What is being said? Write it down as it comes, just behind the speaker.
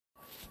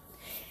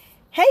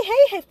Hey,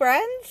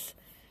 friends.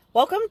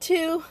 Welcome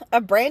to a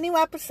brand new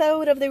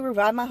episode of the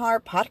Revive My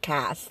Heart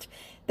podcast.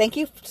 Thank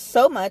you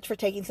so much for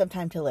taking some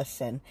time to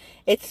listen.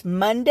 It's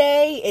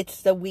Monday.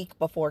 It's the week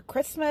before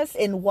Christmas.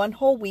 In one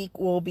whole week,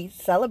 we'll be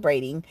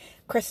celebrating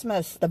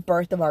Christmas, the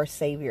birth of our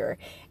Savior.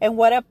 And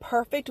what a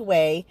perfect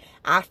way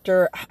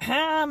after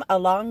a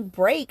long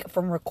break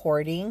from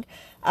recording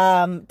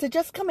to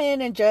just come in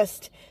and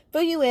just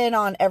fill you in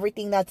on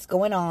everything that's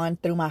going on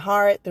through my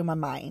heart, through my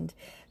mind.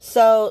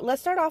 So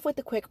let's start off with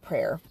a quick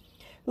prayer.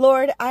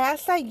 Lord, I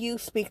ask that you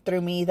speak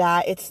through me,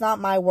 that it's not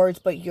my words,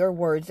 but your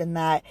words, and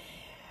that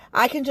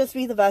I can just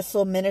be the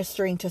vessel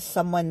ministering to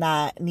someone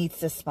that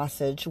needs this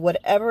message.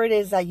 Whatever it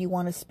is that you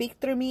want to speak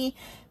through me,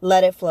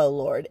 let it flow,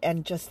 Lord.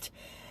 And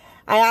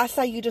I ask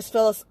that you just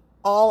fill us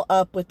all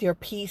up with your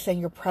peace and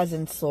your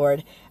presence,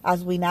 Lord,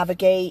 as we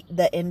navigate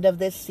the end of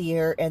this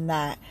year, and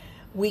that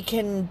we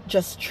can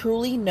just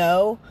truly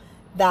know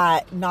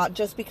that not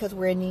just because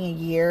we're ending a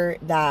year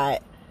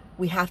that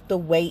we have to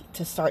wait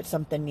to start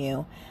something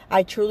new.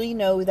 I truly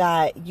know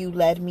that you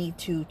led me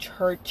to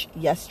church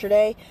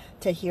yesterday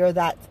to hear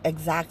that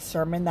exact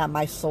sermon that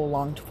my soul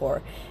longed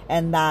for,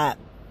 and that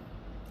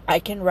I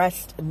can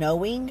rest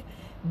knowing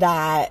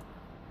that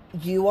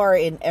you are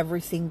in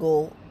every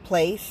single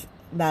place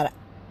that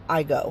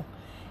I go.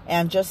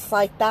 And just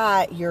like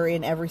that, you're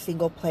in every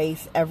single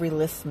place every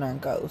listener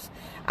goes.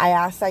 I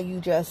ask that you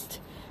just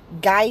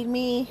guide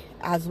me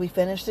as we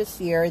finish this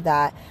year,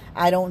 that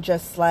I don't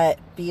just let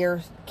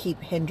fear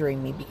keep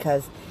hindering me,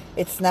 because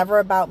it's never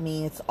about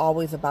me. It's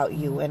always about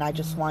you. And I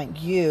just want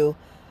you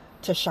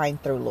to shine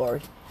through,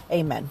 Lord.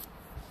 Amen.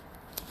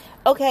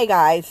 Okay,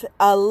 guys,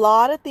 a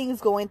lot of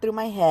things going through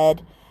my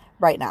head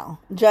right now.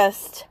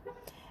 Just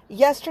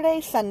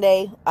yesterday,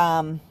 Sunday,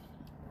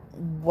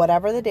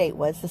 whatever the date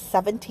was, the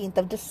 17th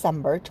of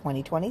December,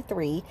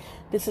 2023.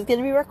 This is going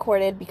to be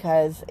recorded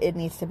because it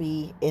needs to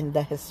be in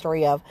the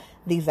history of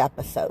these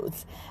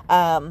episodes.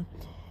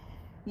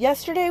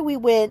 Yesterday we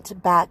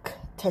went back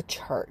to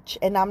church,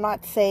 and I'm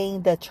not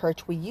saying the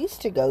church we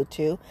used to go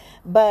to,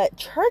 but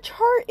church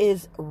hurt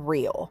is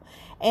real.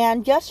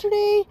 And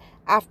yesterday,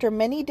 after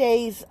many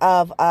days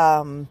of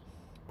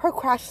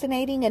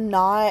procrastinating and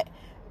not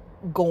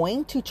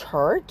going to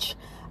church,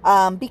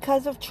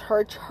 because of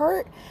church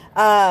hurt,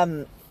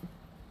 hurt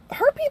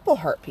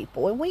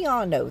people, and we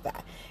all know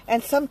that.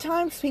 And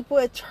sometimes people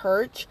at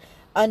church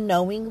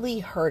unknowingly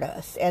hurt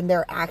us, and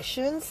their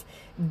actions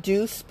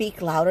do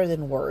speak louder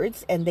than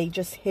words, and they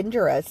just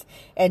hinder us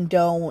and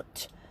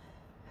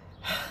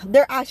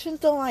their actions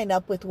don't line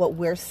up with what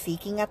we're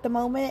seeking at the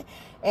moment,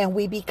 and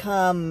we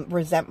become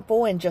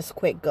resentful and just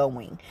quit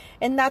going.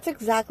 And that's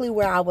exactly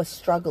where I was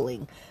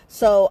struggling.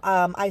 So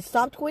I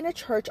stopped going to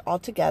church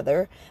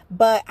altogether,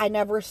 but I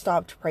never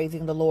stopped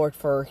praising the Lord,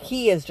 for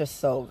He is just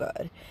so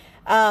good.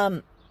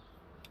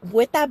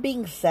 With that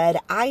being said,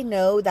 I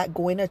know that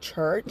going to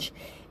church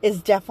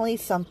is definitely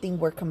something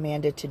we're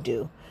commanded to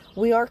do.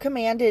 We are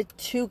commanded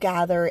to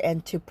gather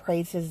and to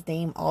praise His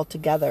name all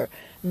together,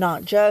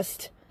 not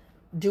just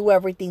do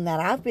everything that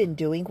I've been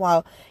doing.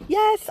 While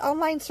yes,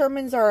 online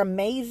sermons are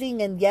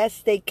amazing, and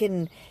yes, they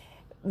can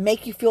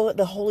make you feel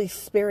the Holy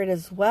Spirit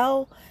as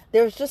well,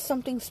 there's just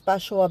something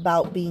special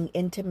about being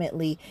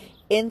intimately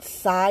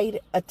inside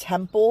a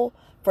temple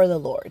for the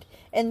Lord.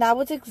 And that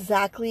was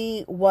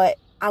exactly what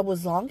I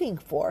was longing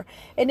for.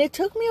 And it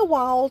took me a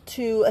while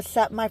to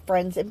accept my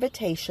friend's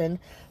invitation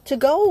to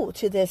go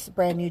to this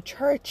brand new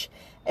church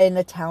in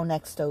the town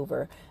next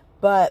over.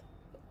 But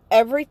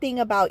everything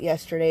about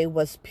yesterday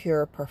was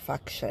pure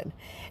perfection.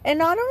 And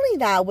not only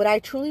that, what I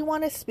truly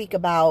want to speak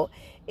about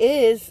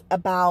is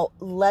about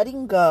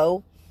letting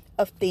go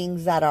of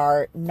things that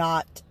are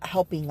not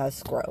helping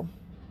us grow.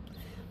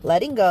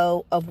 Letting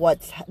go of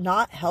what's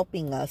not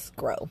helping us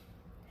grow.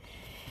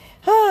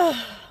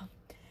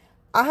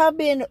 I have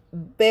been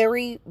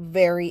very,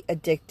 very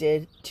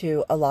addicted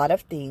to a lot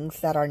of things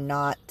that are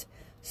not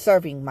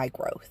serving my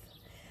growth,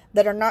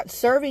 that are not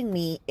serving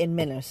me in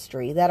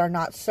ministry, that are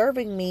not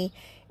serving me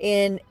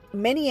in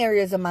many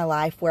areas of my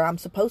life where I'm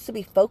supposed to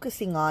be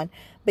focusing on,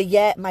 but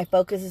yet my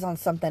focus is on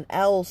something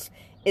else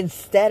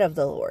instead of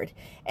the Lord.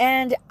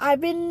 And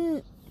I've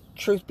been,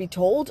 truth be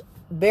told,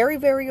 very,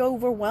 very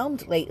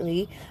overwhelmed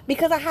lately,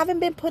 because I haven't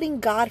been putting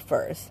God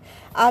first.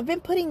 I've been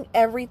putting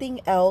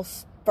everything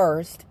else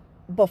first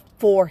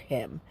before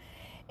Him.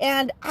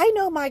 And I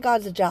know my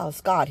God's a jealous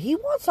God. He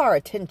wants our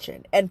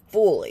attention, and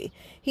fully.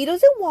 He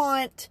doesn't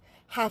want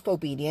half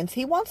obedience.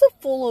 He wants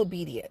a full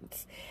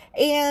obedience.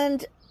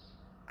 And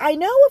I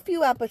know a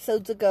few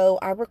episodes ago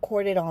I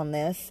recorded on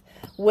this,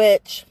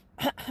 which,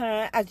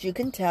 as you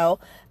can tell,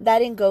 that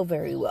didn't go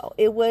very well.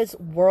 It was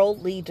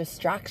worldly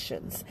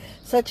distractions,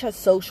 such as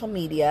social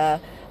media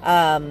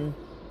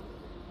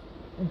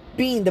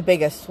being the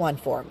biggest one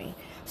for me.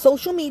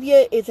 Social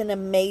media is an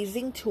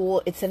amazing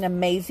tool. It's an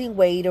amazing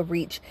way to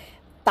reach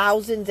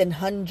thousands and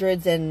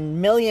hundreds and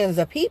millions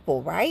of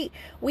people, right?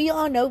 We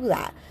all know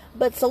that.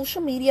 But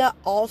social media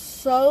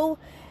also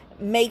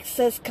makes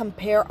us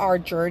compare our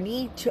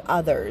journey to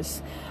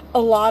others. A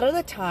lot of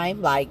the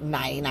time, like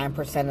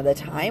 99% of the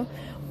time,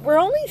 we're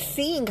only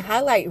seeing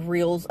highlight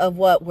reels of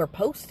what we're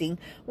posting.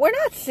 We're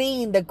not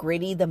seeing the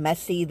gritty, the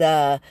messy,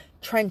 the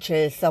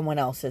trenches someone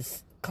else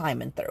is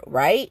climbing through,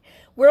 right?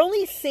 We're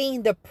only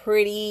seeing the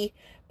pretty,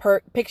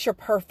 picture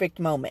perfect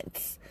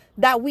moments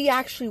that we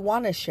actually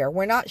want to share.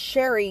 We're not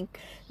sharing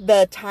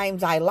the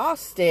times I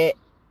lost it,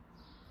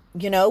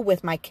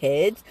 with my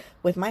kids,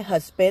 with my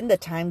husband, the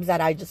times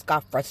that I just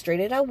got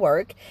frustrated at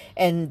work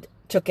and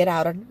took it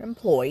out on an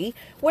employee.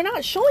 We're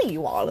not showing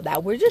you all of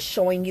that. We're just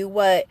showing you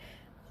what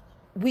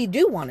we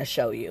do want to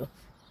show you.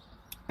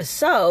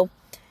 So,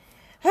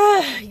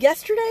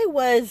 yesterday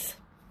was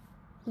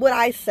what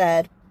I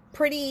said,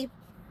 pretty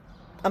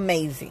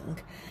amazing.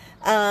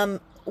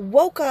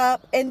 Woke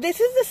up, and this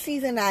is the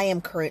season I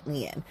am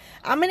currently in.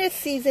 I'm in a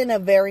season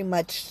of very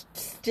much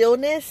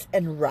stillness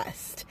and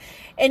rest.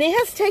 And it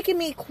has taken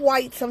me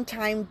quite some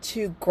time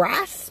to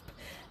grasp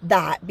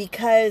that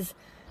because,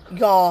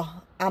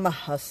 y'all, I'm a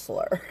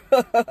hustler.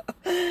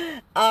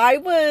 I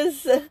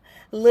was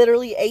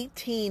literally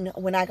 18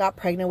 when I got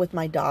pregnant with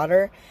my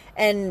daughter.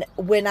 And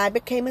when I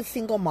became a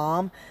single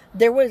mom,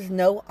 there was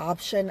no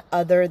option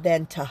other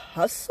than to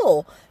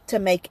hustle to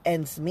make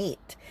ends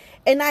meet.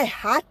 And I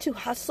had to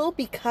hustle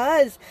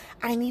because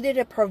I needed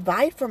to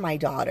provide for my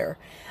daughter.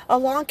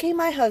 Along came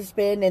my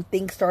husband and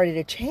things started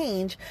to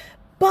change.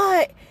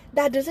 But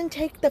that doesn't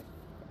take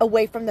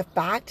away from the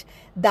fact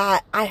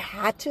that I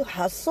had to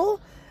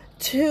hustle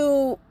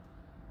to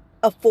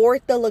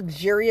afford the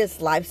luxurious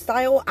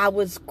lifestyle I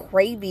was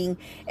craving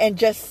and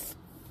just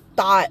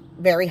thought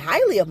very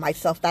highly of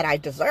myself that I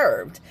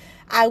deserved.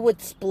 I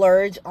would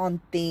splurge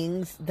on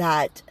things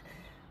that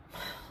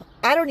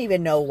I don't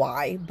even know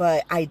why,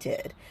 but I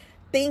did.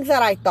 Things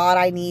that I thought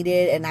I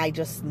needed and I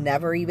just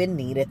never even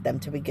needed them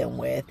to begin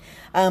with.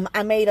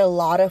 I made a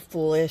lot of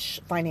foolish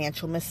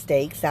financial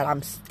mistakes that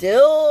I'm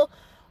still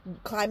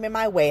climbing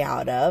my way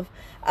out of.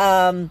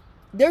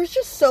 There's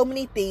just so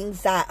many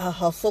things that a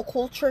hustle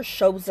culture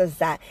shows us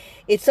that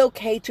it's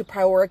okay to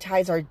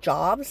prioritize our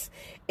jobs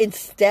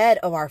instead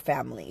of our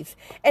families.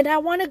 And I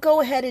want to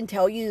go ahead and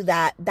tell you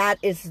that that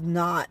is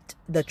not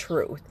the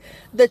truth.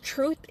 The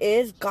truth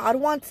is God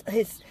wants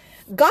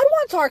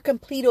our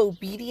complete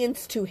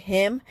obedience to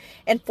Him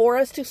and for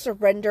us to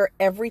surrender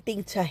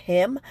everything to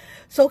Him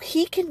so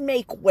He can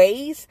make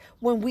ways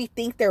when we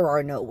think there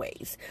are no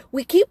ways.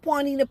 We keep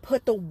wanting to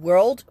put the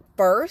world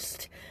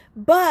first,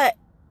 but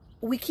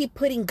we keep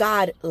putting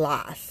God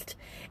last.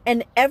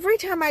 And every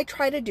time I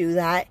try to do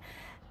that,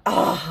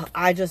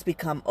 I just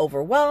become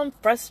overwhelmed,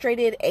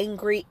 frustrated,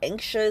 angry,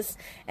 anxious,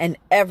 and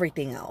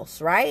everything else,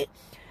 right?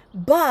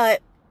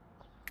 But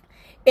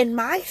in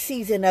my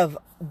season of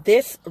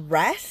this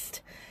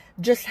rest,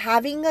 just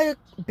having a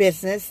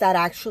business that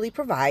actually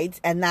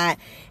provides and that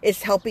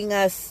is helping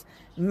us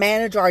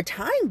manage our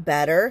time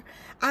better,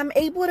 I'm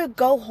able to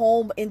go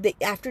home in the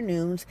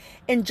afternoons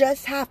and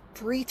just have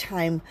free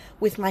time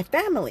with my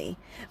family.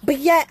 But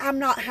yet I'm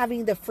not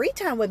having the free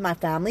time with my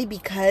family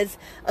because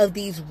of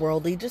these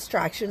worldly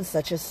distractions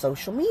such as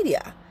social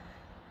media.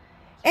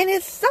 And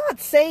it's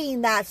not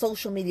saying that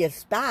social media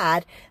is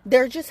bad.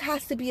 There just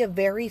has to be a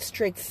very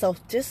strict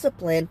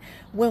self-discipline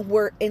when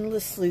we're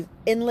endlessly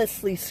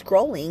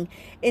scrolling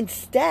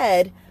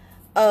instead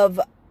of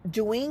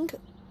doing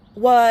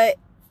what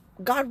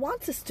God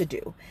wants us to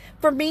do.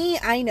 For me,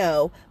 I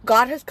know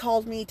God has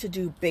called me to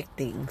do big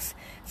things.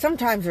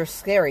 Sometimes they're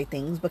scary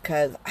things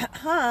because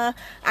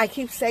I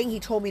keep saying He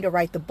told me to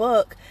write the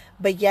book,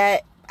 but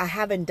yet I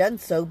haven't done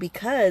so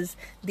because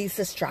these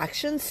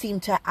distractions seem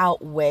to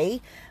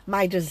outweigh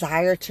my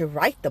desire to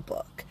write the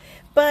book.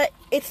 But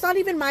it's not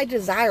even my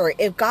desire.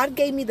 If God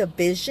gave me the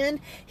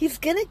vision, He's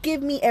going to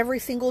give me every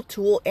single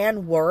tool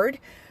and word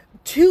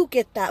to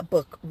get that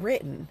book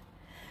written.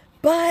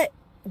 But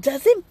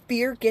doesn't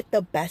fear get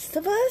the best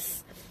of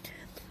us?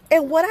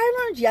 And what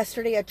I learned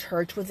yesterday at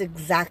church was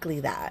exactly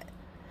that.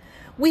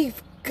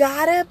 We've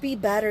got to be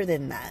better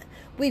than that.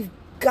 We've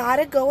got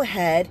to go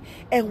ahead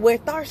and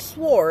with our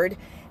sword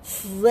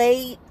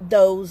slay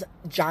those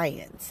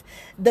giants.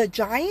 The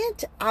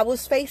giant I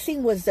was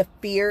facing was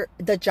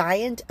the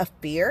giant of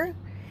fear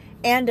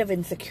and of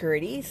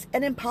insecurities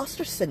and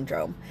imposter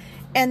syndrome.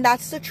 And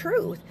that's the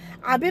truth.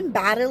 I've been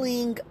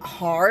battling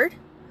hard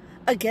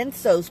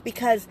against those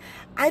because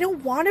I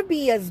don't want to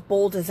be as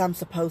bold as I'm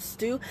supposed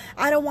to.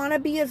 I don't want to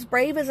be as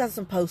brave as I'm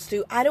supposed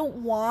to. I don't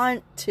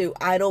want to.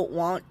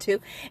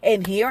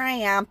 And here I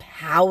am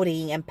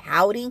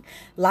pouting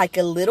like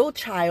a little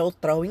child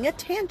throwing a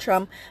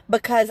tantrum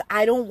because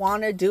I don't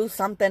want to do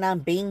something I'm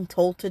being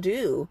told to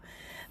do.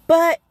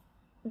 But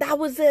that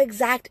was the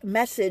exact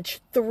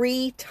message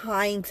 3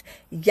 times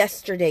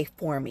yesterday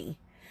for me.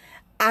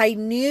 I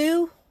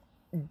knew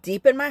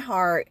deep in my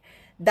heart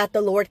that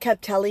the Lord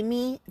kept telling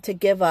me to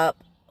give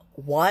up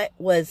what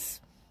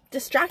was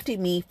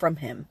distracting me from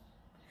Him.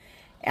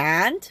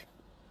 And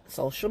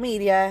social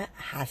media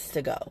has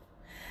to go.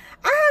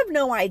 I have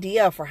no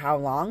idea for how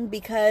long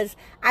because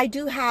I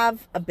do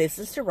have a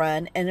business to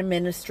run and a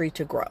ministry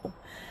to grow.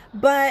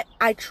 But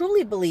I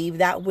truly believe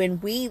that when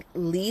we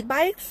lead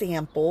by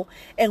example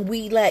and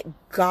we let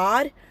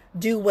God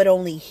do what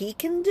only He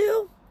can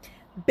do,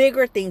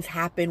 bigger things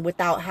happen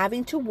without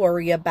having to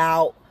worry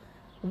about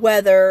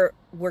whether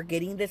we're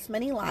getting this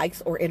many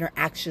likes or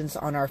interactions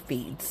on our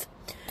feeds.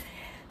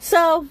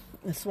 So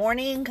this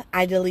morning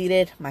I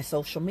deleted my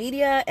social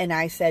media and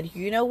I said,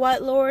 you know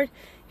what, Lord?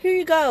 Here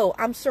you go.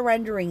 I'm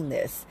surrendering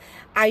this.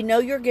 I know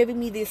you're giving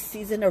me this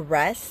season of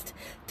rest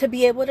to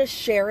be able to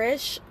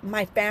cherish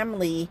my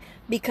family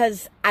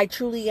because I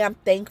truly am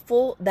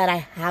thankful that I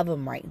have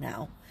them right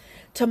now.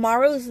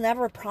 Tomorrow is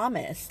never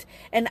promised.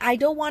 And I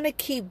don't want to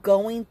keep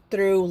going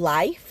through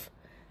life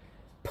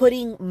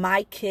putting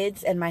my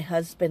kids and my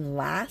husband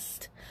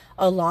last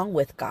along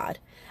with God.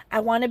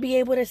 I want to be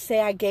able to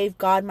say I gave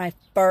God my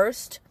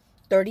first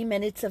 30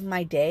 minutes of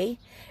my day,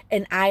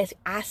 and I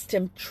asked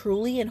Him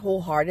truly and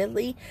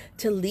wholeheartedly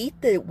to lead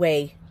the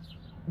way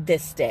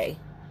this day.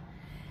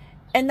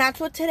 And that's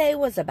what today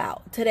was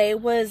about. Today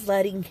was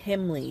letting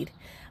Him lead,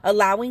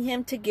 allowing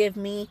Him to give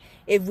me,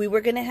 if we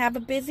were going to have a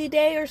busy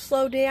day or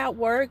slow day at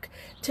work,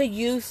 to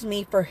use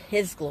me for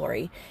His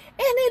glory.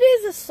 And it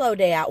is a slow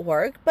day at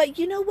work, but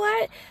you know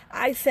what?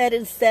 I said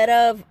instead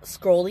of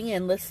scrolling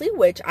endlessly,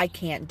 which I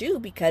can't do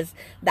because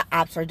the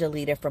apps are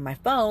deleted from my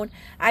phone,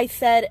 I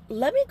said,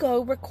 let me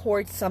go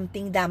record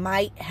something that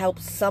might help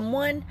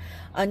someone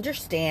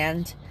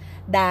understand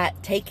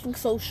that taking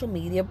social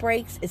media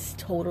breaks is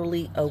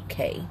totally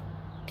okay.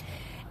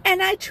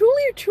 And I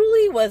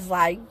truly was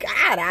like,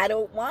 God, I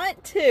don't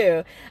want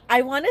to.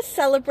 I want to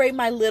celebrate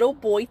my little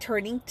boy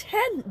turning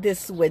 10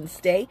 this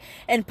Wednesday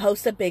and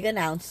post a big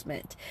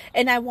announcement.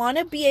 And I want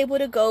to be able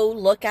to go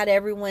look at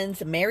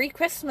everyone's Merry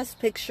Christmas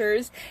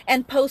pictures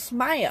and post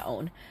my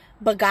own.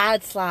 But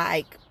God's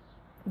like,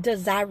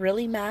 does that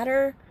really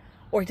matter?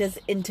 Or does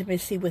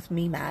intimacy with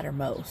me matter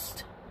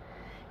most?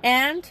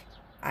 And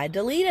I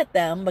deleted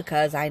them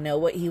because I know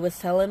what He was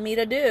telling me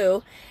to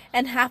do.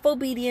 And half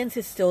obedience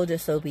is still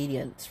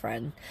disobedience,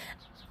 friend.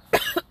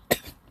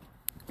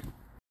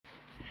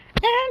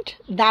 And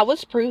that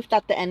was proof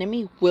that the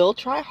enemy will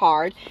try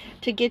hard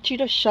to get you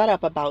to shut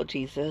up about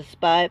Jesus.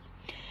 But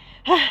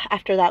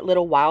after that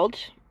little wild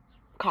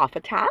cough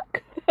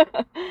attack,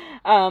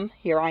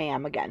 here I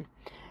am again.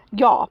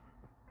 Y'all,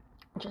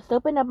 just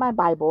opened up my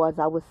Bible as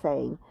I was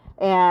saying.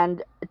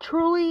 And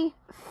truly,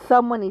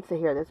 someone needs to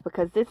hear this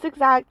because this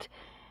exact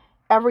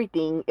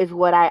everything is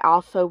what I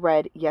also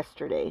read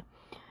yesterday.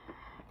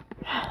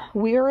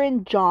 We're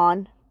in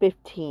John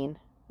 15:1.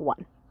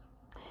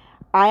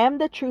 I am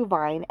the true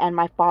vine, and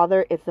my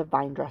Father is the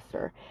vine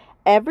dresser.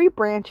 Every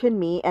branch in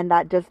me and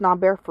that does not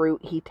bear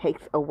fruit, He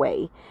takes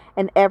away.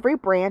 And every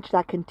branch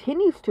that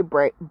continues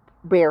to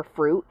bear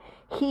fruit,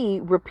 He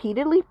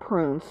repeatedly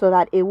prunes so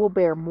that it will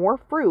bear more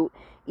fruit,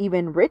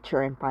 even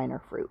richer and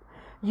finer fruit.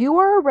 You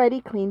are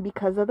already clean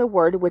because of the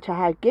word which I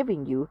have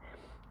given you,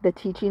 the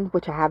teachings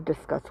which I have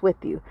discussed with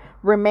you.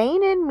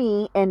 Remain in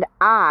me, and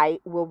I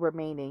will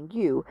remain in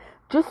you.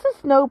 Just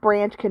as no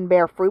branch can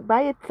bear fruit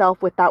by itself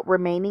without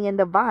remaining in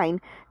the vine,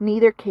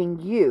 neither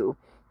can you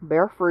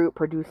bear fruit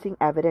producing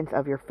evidence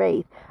of your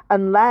faith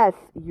unless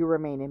you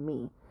remain in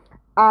me.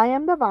 I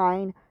am the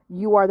vine,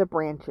 you are the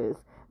branches.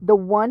 The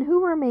one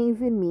who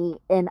remains in me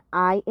and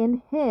I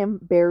in him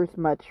bears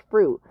much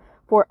fruit.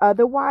 For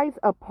otherwise,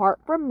 apart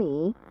from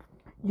me,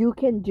 you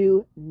can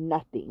do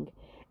nothing.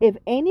 If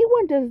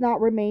anyone does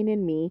not remain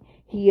in me,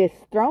 he is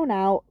thrown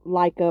out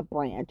like a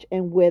branch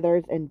and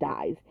withers and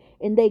dies.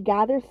 And they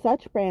gather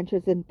such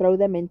branches and throw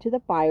them into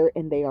the fire,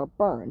 and they are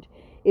burned.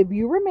 If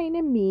you remain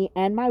in me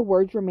and my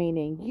words remain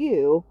in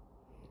you,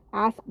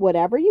 ask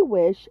whatever you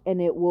wish,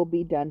 and it will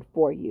be done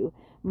for you.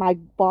 My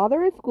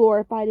Father is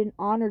glorified and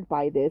honored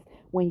by this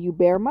when you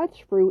bear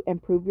much fruit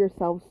and prove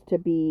yourselves to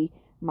be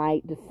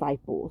my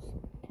disciples.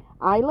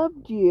 I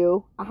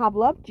have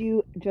loved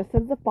you just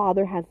as the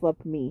Father has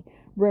loved me.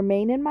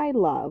 Remain in my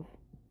love,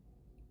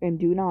 and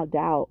do not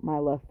doubt my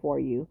love for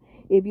you.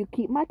 If you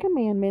keep my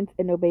commandments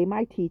and obey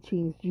my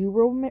teachings, you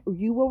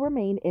will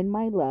remain in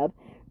my love,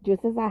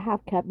 just as I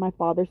have kept my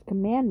Father's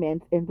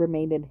commandments and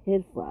remained in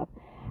His love.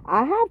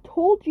 I have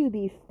told you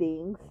these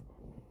things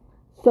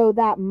so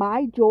that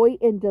my joy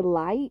and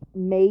delight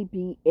may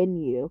be in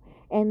you,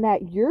 and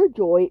that your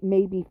joy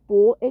may be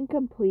full and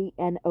complete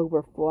and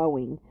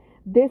overflowing.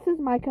 This is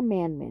my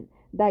commandment,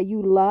 that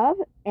you love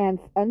and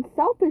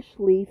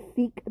unselfishly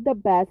seek the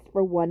best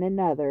for one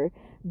another,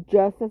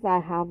 just as I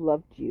have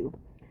loved you.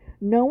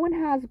 No one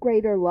has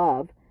greater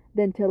love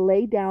than to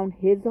lay down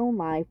his own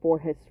life for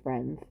his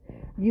friends.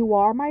 You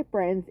are my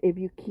friends if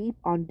you keep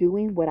on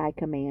doing what I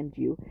command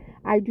you.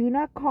 I do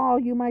not call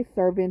you my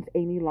servants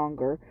any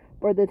longer,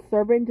 for the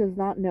servant does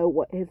not know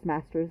what his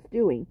master is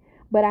doing.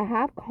 But I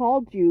have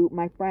called you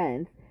my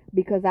friends,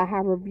 because I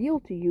have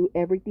revealed to you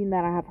everything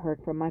that I have heard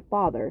from my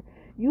Father.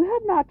 You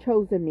have not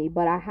chosen me,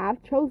 but I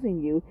have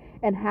chosen you,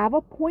 and have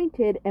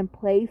appointed and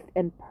placed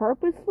and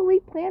purposefully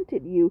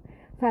planted you,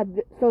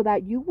 so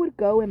that you would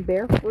go and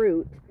bear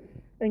fruit,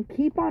 and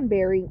keep on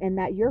bearing, and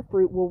that your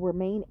fruit will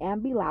remain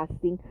and be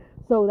lasting,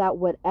 so that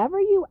whatever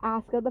you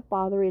ask of the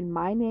Father in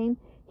my name,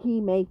 he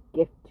may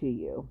gift to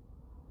you.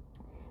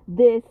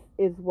 This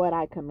is what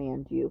I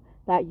command you,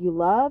 that you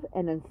love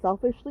and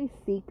unselfishly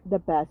seek the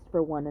best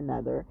for one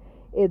another.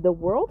 If the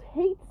world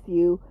hates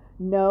you,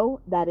 know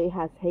that it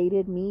has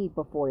hated me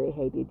before it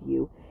hated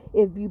you.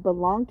 If you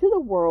belong to the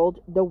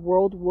world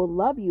will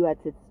love you as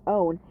its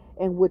own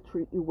and would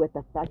treat you with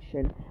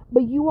affection.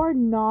 But you are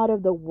not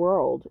of the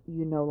world,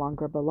 you no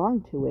longer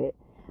belong to it.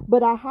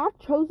 But I have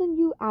chosen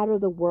you out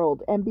of the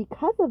world, and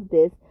because of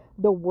this,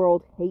 the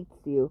world hates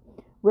you.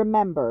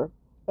 Remember,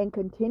 and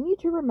continue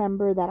to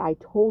remember that I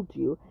told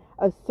you,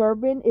 a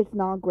servant is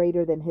not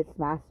greater than his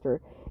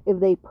master. If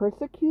they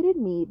persecuted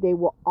me, they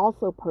will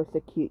also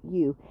persecute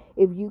you.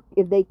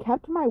 If they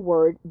kept my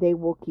word, they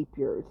will keep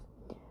yours.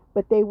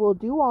 But they will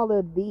do all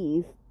of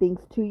these things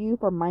to you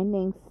for my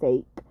name's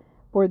sake,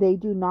 for they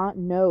do not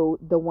know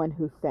the one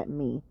who sent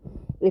me.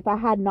 If I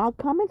had not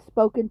come and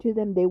spoken to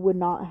them, they would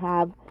not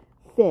have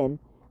sin,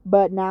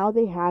 but now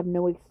they have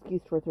no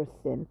excuse for their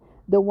sin.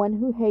 The one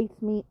who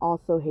hates me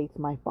also hates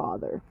my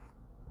Father.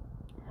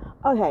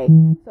 Okay,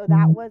 so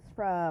that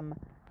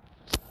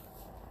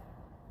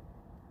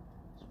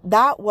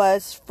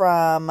was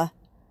from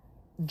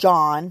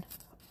John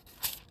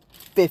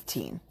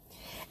 15.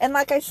 And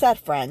like I said,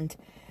 friend,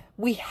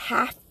 we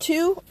have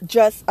to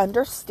just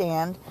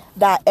understand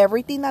that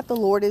everything that the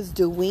Lord is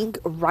doing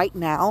right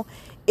now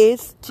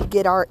is to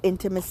get our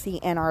intimacy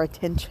and our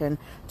attention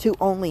to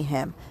only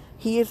Him.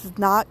 He is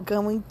not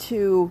going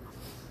to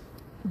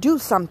do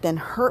something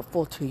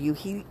hurtful to you.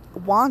 He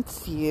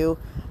wants you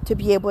to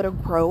be able to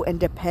grow and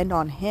depend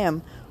on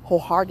Him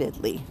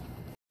wholeheartedly.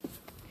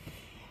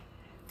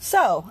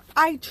 So,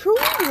 I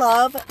truly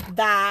love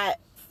that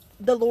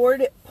the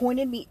Lord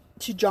pointed me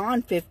to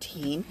John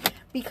 15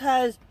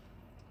 because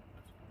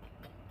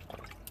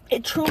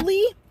it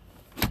truly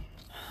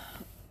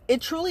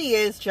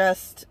is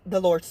just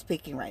the Lord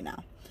speaking right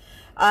now.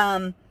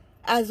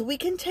 As we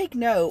can take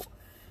note,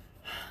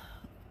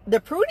 the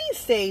pruning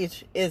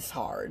stage is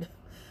hard.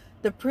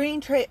 The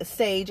pruning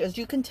stage, as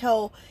you can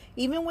tell,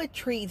 even with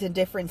trees in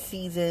different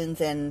seasons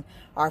and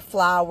our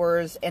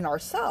flowers and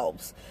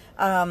ourselves,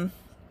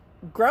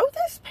 growth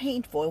is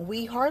painful. And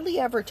we hardly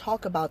ever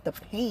talk about the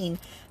pain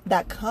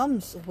that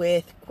comes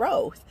with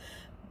growth.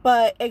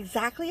 But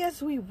exactly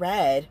as we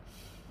read,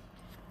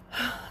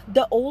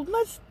 the old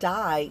must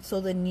die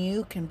so the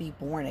new can be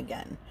born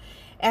again.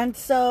 And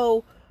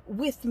so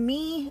with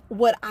me,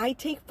 what I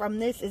take from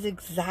this is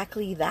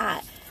exactly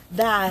that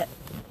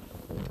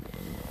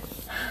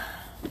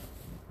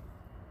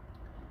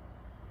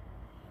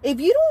if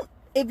you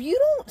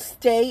don't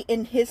stay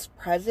in His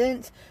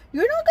presence,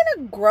 you're not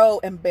going to grow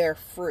and bear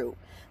fruit.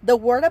 The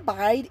word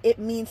abide, it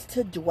means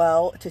to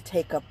dwell, to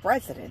take up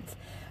residence.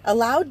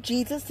 Allow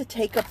Jesus to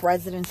take up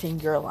residence in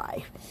your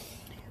life.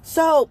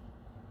 So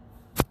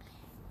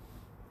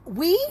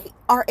we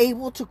are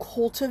able to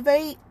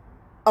cultivate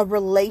a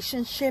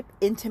relationship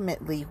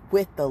intimately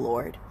with the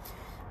Lord.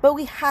 But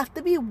we have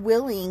to be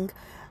willing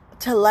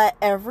to let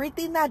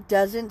everything that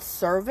doesn't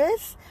serve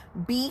us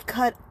be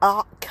cut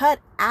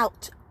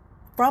out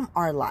from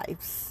our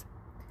lives.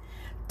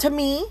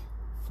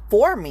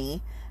 For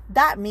me,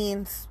 that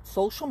means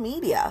social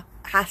media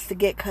has to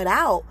get cut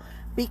out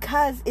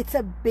because it's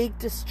a big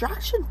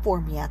distraction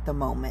for me at the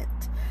moment.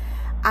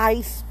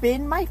 I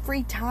spend my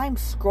free time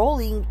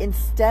scrolling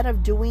instead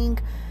of doing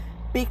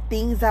big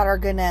things that are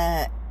going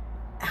to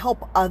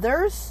help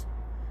others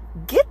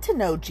get to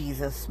know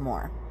Jesus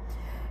more.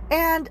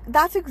 And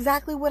that's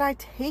exactly what I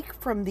take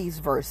from these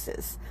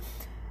verses.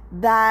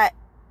 That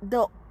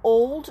the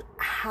old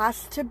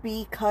has to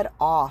be cut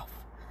off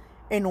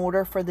in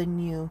order for the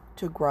new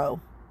to grow.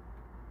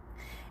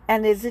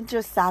 And isn't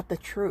just that the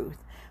truth?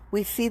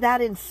 We see that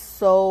in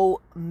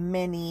so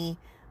many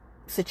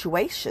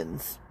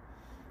situations.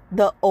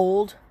 The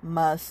old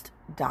must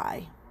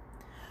die.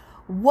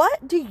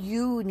 What do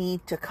you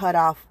need to cut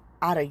off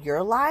out of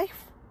your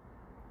life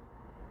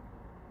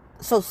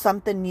so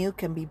something new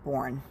can be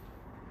born?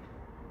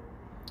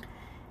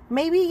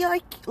 Maybe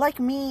like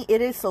me,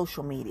 it is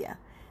social media.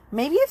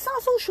 Maybe it's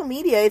not social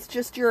media. It's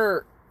just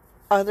your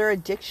other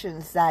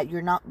addictions that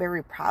you're not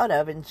very proud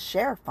of and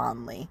share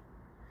fondly.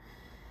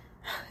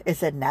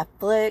 Is it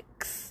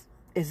Netflix?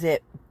 Is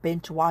it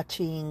binge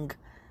watching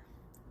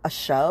a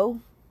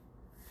show?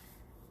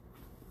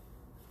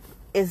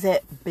 Is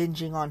it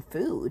binging on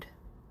food?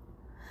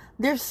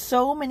 There's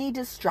so many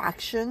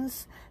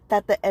distractions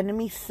that the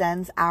enemy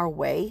sends our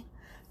way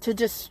to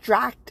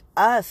distract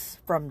us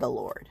from the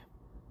Lord.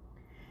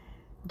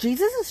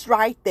 Jesus is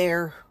right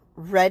there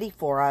ready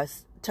for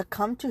us to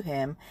come to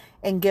Him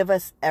and give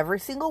us every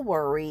single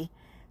worry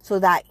so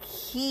that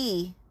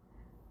He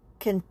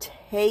can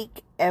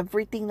take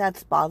everything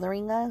that's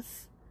bothering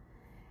us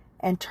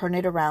and turn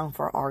it around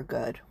for our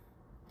good.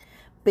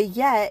 But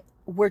yet,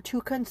 we're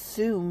too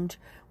consumed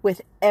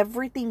with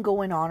everything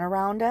going on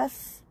around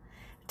us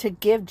to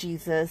give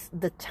Jesus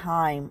the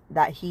time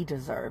that He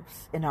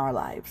deserves in our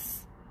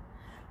lives.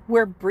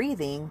 We're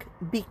breathing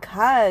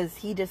because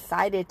He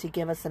decided to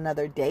give us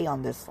another day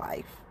on this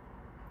life.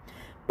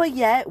 But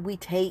yet we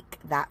take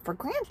that for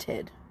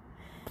granted.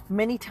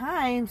 Many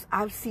times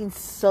I've seen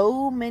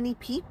so many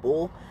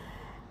people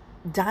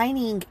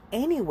dining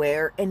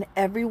anywhere and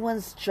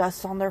everyone's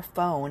just on their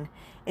phone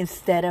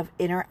instead of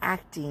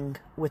interacting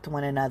with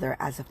one another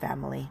as a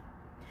family.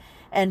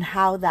 And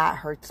how that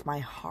hurts my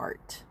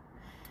heart,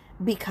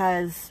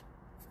 because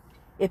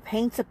it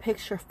paints a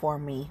picture for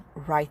me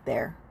right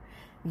there.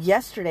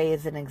 Yesterday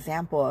is an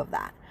example of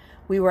that.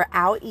 We were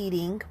out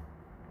eating,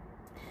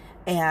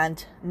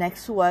 and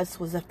next to us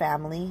was a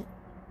family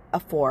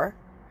of 4,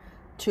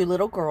 2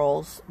 little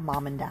girls,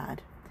 mom and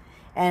dad.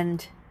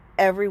 And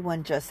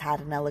everyone just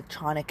had an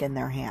electronic in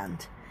their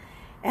hand.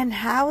 And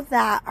how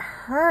that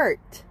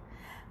hurt.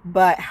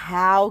 But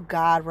how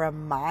God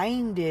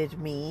reminded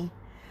me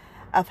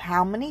of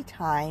how many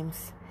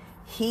times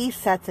He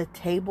sets a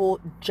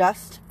table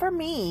just for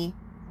me,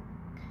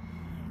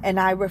 and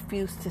I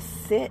refuse to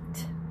sit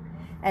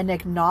and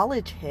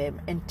acknowledge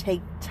Him and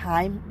take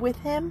time with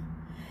Him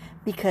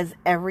because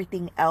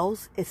everything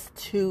else is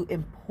too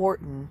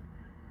important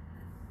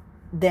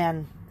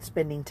than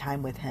spending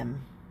time with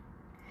Him.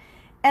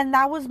 And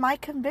that was my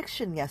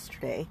conviction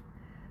yesterday,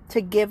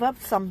 to give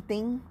up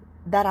something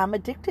that I'm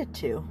addicted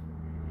to.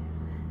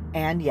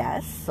 And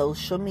yes,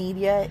 social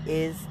media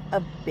is a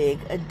big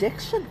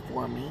addiction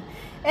for me.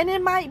 And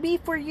it might be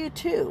for you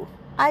too.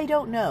 I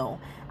don't know.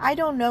 I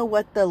don't know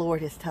what the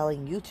Lord is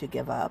telling you to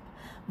give up.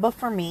 But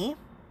for me,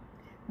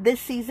 this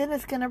season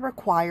is going to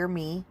require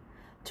me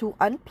to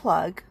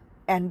unplug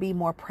and be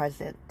more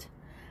present.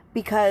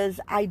 Because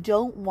I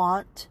don't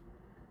want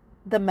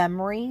the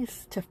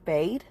memories to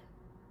fade.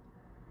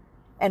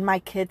 And my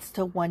kids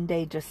to one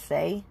day just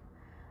say,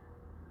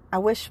 I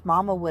wish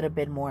Mama would have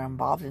been more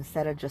involved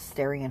instead of just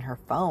staring at her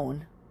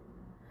phone.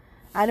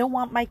 I don't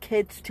want my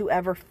kids to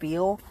ever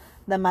feel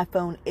that my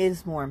phone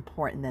is more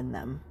important than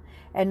them.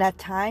 And at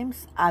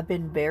times, I've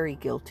been very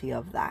guilty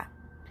of that.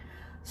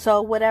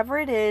 So whatever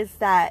it is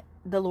that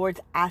the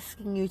Lord's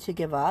asking you to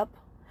give up,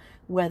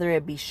 whether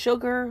it be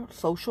sugar,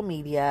 social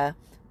media,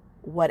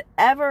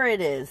 whatever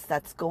it is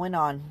that's going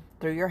on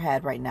through your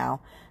head right now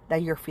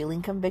that you're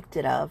feeling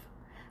convicted of,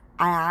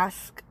 I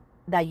ask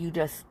that you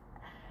just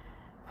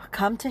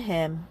come to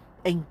Him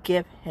and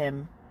give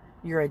Him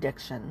your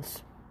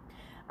addictions.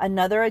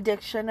 Another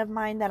addiction of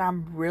mine that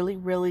I'm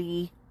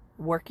really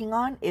working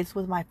on is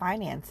with my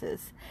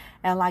finances.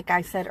 And like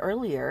I said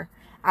earlier,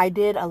 I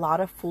did a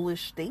lot of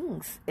foolish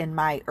things in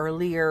my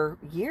earlier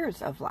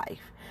years of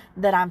life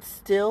that I'm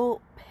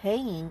still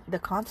paying the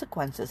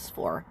consequences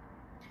for.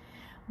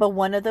 But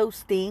one of those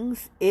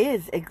things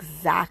is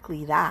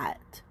exactly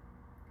that.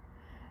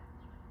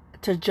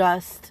 To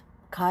just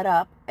cut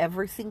up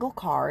every single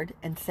card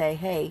and say,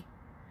 hey,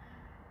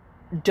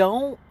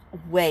 don't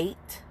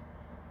wait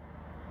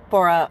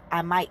for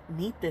I might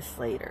need this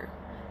later.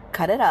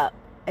 Cut it up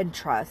and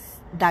trust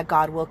that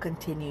God will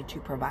continue to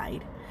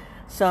provide.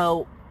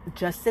 So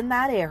just in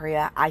that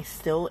area, I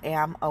still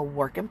am a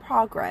work in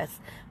progress,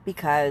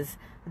 because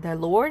the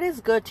Lord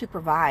is good to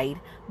provide,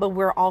 but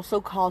we're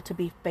also called to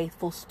be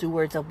faithful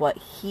stewards of what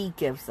He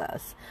gives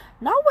us.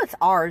 Not what's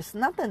ours.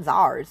 Nothing's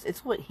ours.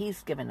 It's what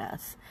He's given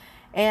us.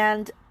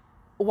 And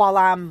while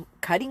I'm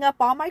cutting up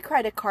all my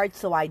credit cards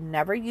so I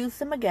never use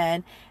them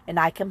again, and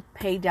I can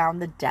pay down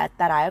the debt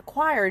that I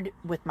acquired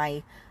with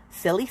my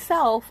silly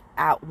self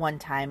at one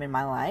time in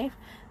my life,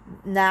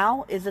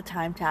 now is the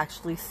time to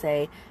actually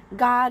say,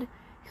 God,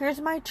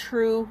 here's my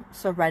true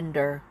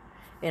surrender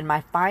in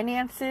my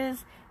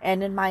finances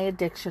and in my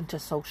addiction to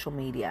social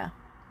media.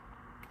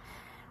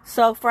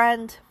 So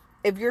friend,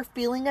 if you're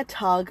feeling a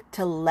tug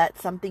to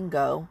let something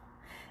go,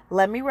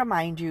 let me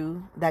remind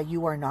you that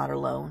you are not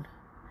alone.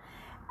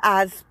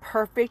 As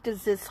perfect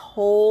as this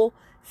whole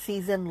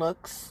season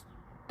looks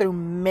through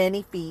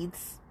many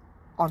feeds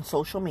on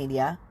social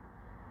media,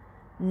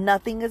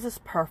 nothing is as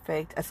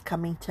perfect as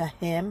coming to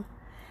Him,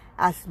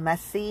 as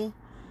messy,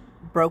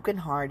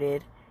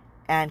 brokenhearted,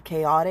 and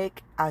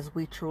chaotic as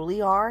we truly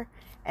are,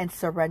 and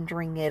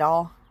surrendering it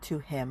all to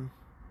Him.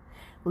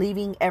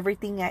 Leaving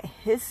everything at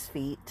His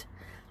feet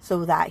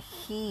so that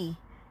He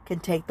can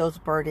take those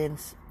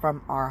burdens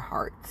from our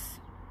hearts.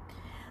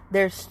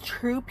 There's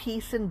true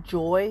peace and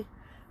joy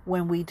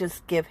when we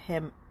just give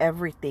Him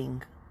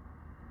everything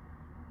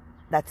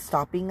that's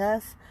stopping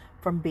us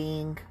from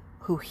being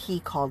who He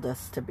called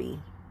us to be.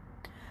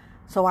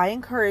 So I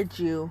encourage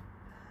you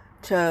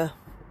to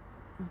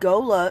go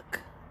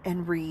look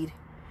and read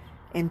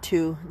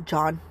into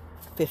John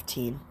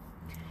 15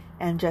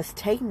 and just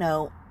take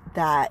note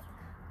that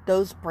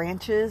those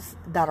branches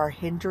that are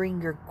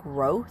hindering your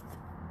growth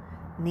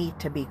need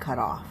to be cut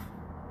off.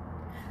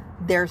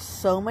 There's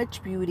so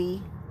much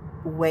beauty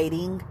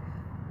waiting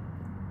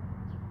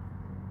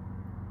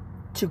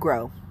to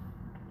grow.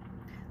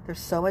 There's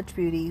so much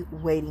beauty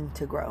waiting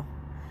to grow.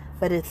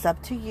 But it's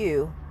up to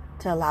you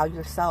to allow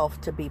yourself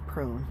to be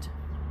pruned.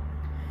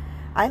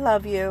 I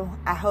love you.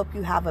 I hope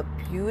you have a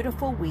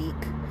beautiful week.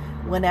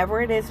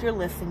 Whenever it is you're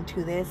listening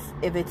to this,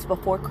 if it's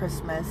before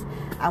Christmas,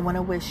 I want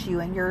to wish you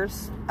and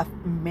yours a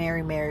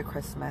Merry, Merry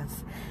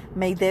Christmas.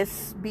 May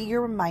this be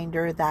your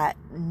reminder that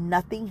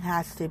nothing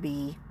has to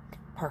be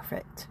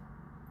perfect.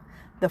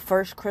 The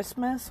first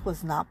Christmas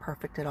was not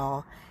perfect at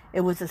all.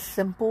 It was a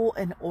simple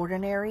and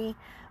ordinary,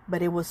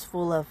 but it was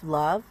full of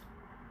love,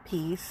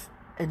 peace,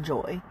 and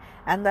joy.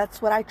 And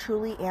that's what I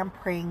truly am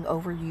praying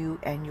over you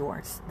and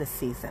yours this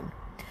season.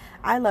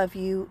 I love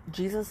you.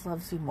 Jesus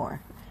loves you more.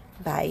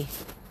 Bye.